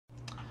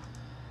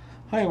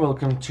Hi,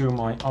 welcome to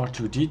my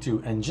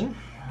R2D2 engine.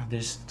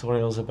 This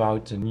tutorial is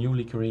about the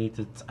newly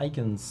created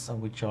icons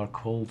which are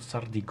called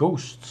Sardi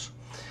Ghosts.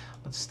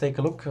 Let's take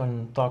a look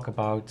and talk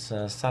about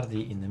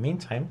Sardi in the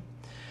meantime.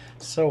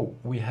 So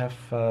we have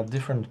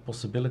different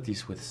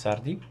possibilities with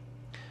Sardi,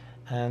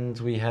 and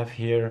we have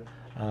here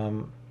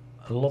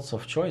lots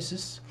of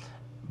choices,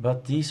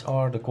 but these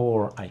are the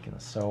core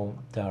icons, so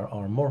there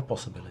are more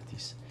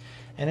possibilities.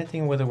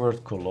 Anything with the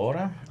word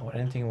colora or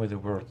anything with the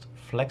word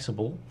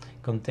flexible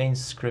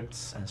contains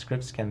scripts, and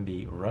scripts can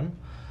be run,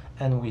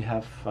 and we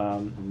have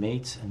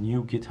made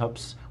new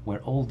GitHubs where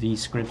all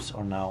these scripts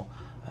are now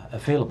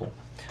available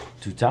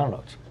to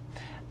download.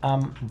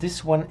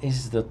 This one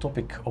is the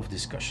topic of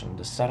discussion,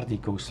 the Sardi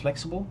Ghost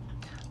Flexible.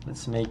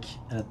 Let's make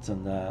it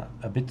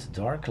a bit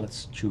dark.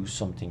 Let's choose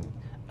something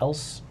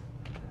else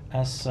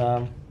as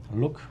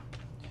look.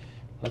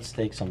 Let's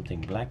take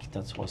something black.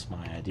 That was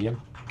my idea.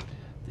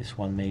 This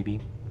one maybe.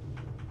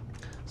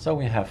 So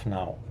we have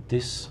now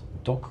this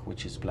dock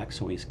which is black,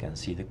 so we can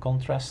see the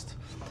contrast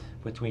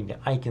between the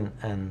icon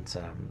and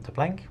the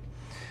blank.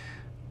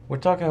 We're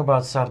talking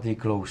about Sardi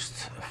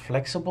Ghost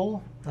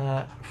Flexible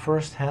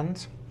first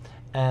hand,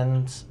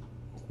 and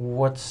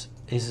what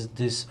is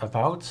this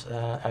about?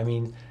 I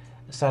mean,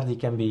 Sardi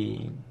can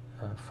be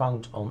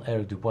found on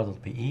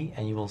erikdubois.be,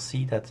 and you will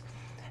see that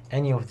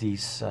any of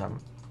these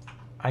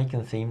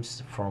icon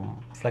themes from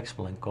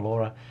Flexible and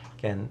Colora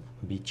can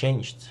be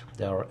changed.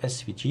 There are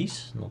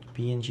SVGs, not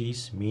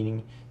PNGs,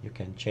 meaning you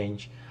can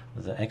change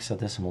the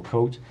hexadecimal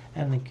code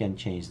and you can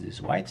change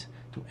this white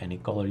to any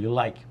color you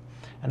like.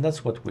 And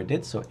that's what we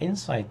did. So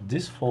inside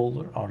this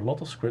folder are a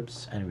lot of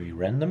scripts, and we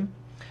ran them,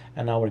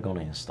 and now we're going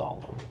to install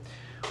them.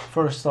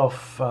 First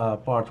off,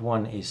 part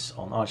one is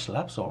on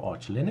ArchLabs or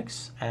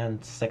ArcoLinux,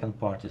 and second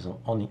part is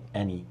on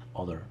any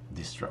other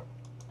distro.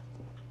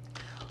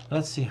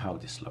 Let's see how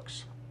this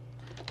looks.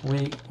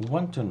 We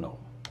want to know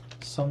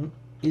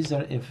is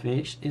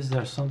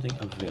there something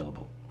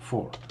available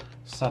for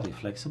Sardi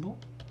Flexible,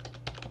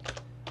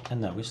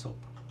 and now we stop.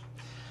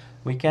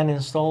 We can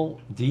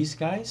install these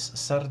guys,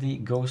 Sardi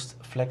Ghost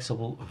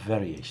Flexible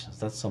Variations.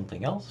 That's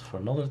something else for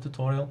another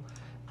tutorial.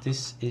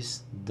 This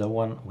is the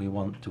one we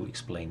want to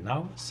explain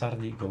now,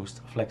 Sardi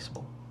Ghost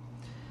Flexible.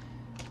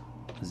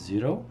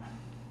 0,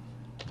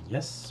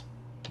 yes,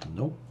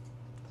 no.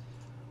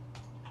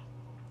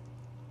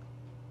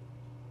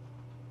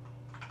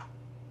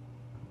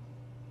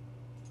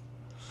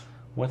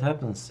 What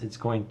happens, it's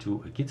going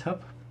to a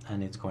GitHub,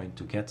 and it's going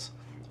to get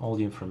all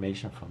the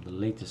information from the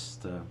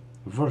latest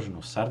version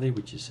of Sardi,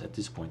 which is at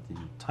this point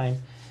in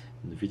time,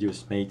 and the video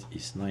is made,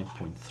 is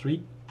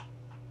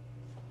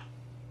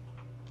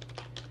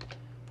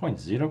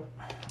 9.3.0,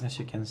 as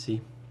you can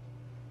see.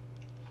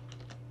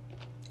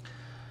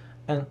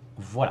 And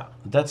voila,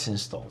 that's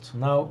installed.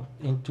 Now,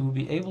 to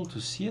be able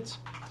to see it,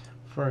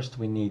 first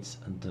we need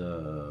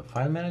the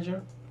file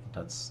manager.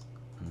 That's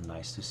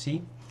nice to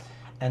see.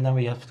 And then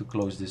we have to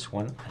close this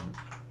one and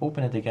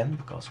open it again,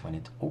 because when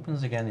it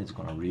opens again, it's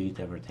going to read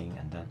everything,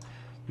 and then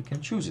you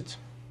can choose it.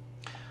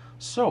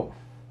 So,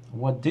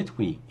 what did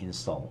we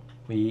install?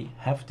 We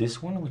have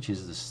this one, which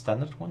is the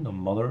standard one, the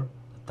mother,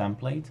 the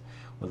template,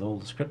 with all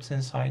the scripts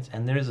inside,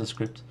 and there is a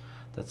script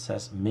that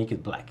says make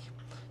it black.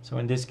 So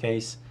in this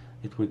case,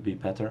 it would be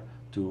better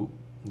to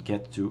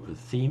get to a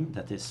theme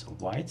that is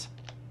white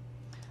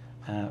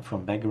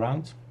from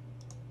background.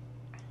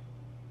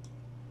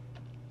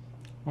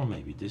 Or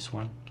maybe this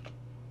one,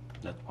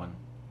 that one.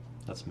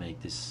 Let's make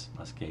this,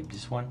 let's escape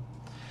this one,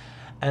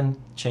 and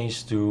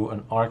change to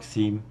an arc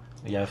theme.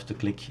 You have to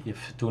click,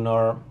 if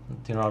tuner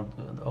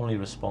only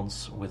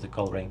responds with the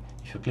coloring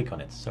if you click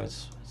on it. So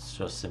it's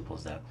just simple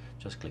as that.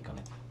 Just click on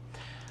it.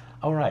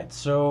 All right,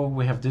 so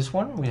we have this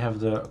one. We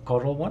have the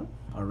coral one,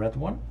 a red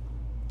one.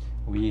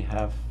 We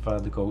have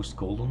the ghost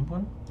golden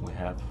one. We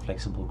have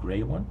flexible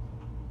gray one.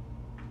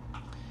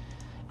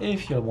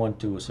 If you want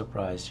to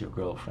surprise your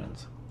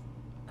girlfriend,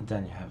 and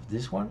then you have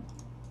this one.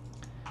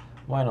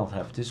 Why not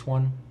have this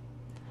one?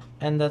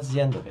 And that's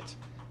the end of it.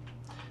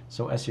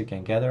 So as you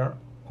can gather,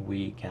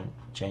 we can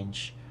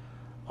change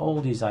all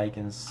these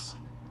icons,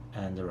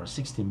 and there are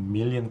 60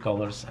 million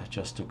colors. I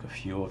just took a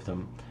few of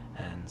them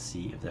and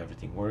see if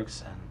everything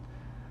works, and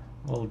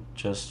we'll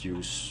just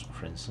use,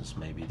 for instance,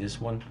 maybe this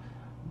one.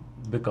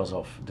 Because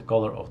of the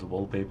color of the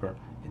wallpaper,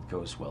 it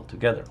goes well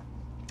together.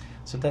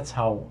 So that's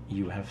how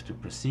you have to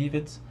perceive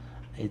it.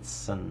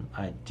 It's an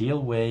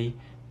ideal way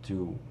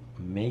to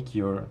make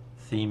your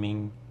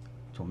theming,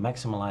 to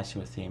maximize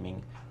your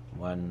theming.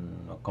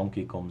 When a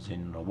conky comes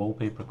in, or a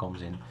wallpaper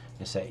comes in,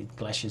 you say it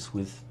clashes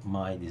with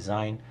my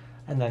design,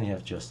 and then you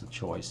have just a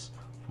choice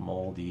from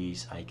all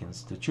these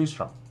icons to choose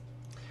from.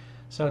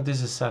 So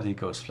this is Sardi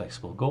Ghost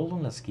Flexible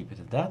Golden. Let's keep it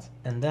at that.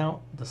 And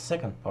now the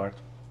second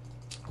part,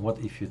 what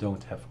if you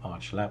don't have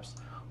ArchLabs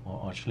or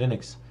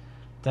ArchLinux?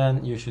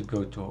 Then you should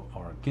go to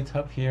our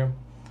GitHub here,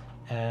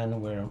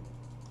 and we're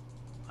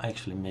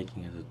actually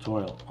making a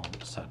tutorial on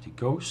Sardi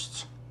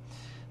Ghost.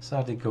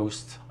 Sardi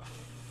Ghost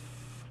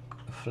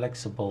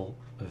Flexible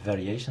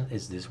Variation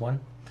is this one.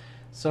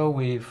 So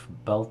with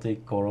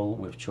Baltic, Coral,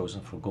 we've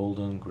chosen for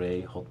Golden,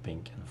 Grey, Hot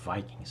Pink and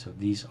Viking. So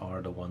these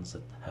are the ones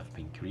that have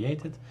been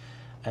created,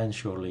 and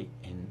surely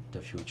in the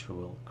future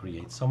we'll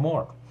create some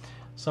more.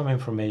 Some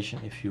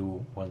information if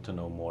you want to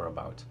know more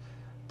about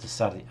the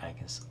Sardi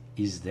icons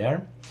is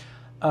there.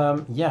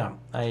 Yeah,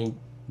 I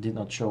did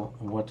not show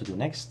what to do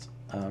next.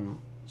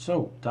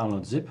 So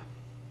download zip.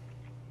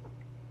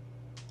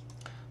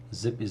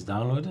 Zip is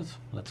downloaded.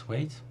 Let's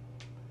wait.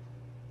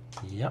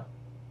 Yeah,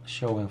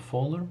 show in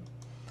folder.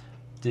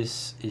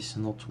 This is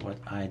not what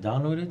I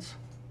downloaded,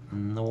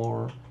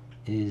 nor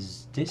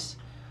is this.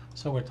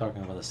 So we're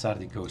talking about the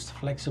Sardi Ghost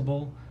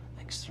Flexible.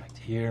 Extract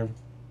here.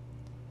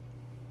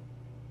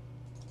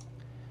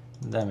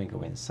 Then we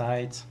go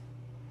inside.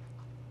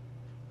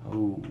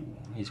 Oh,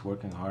 he's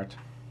working hard.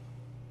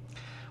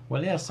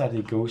 Well, yeah,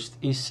 Sardi Ghost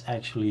is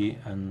actually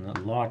a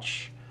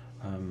large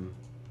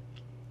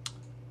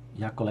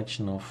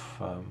collection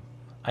of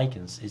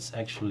icons. It's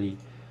actually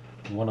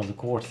one of the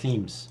core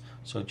themes.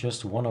 So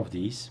just one of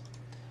these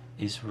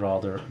is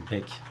rather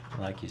big,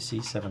 like you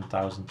see,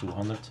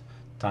 7,200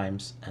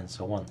 times and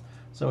so on.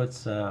 So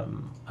it's a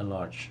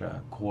large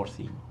core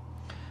theme.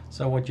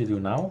 So what you do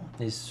now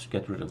is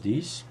get rid of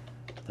these.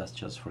 That's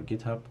just for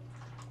GitHub.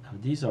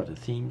 And these are the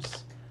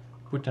themes.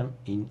 Put them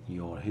in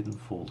your hidden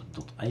folder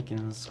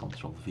 .icons,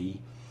 Ctrl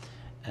V,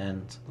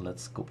 and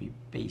let's copy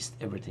paste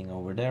everything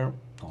over there,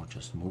 or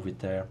just move it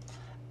there.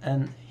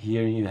 And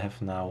here you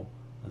have now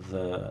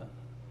the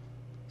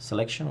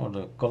selection or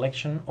the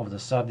collection of the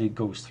Sardi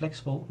Ghost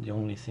Flexible. The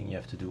only thing you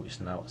have to do is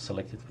now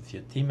select it with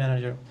your theme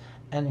manager,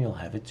 and you'll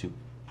have it too.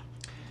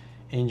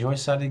 Enjoy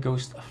Sardi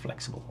Ghost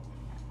Flexible.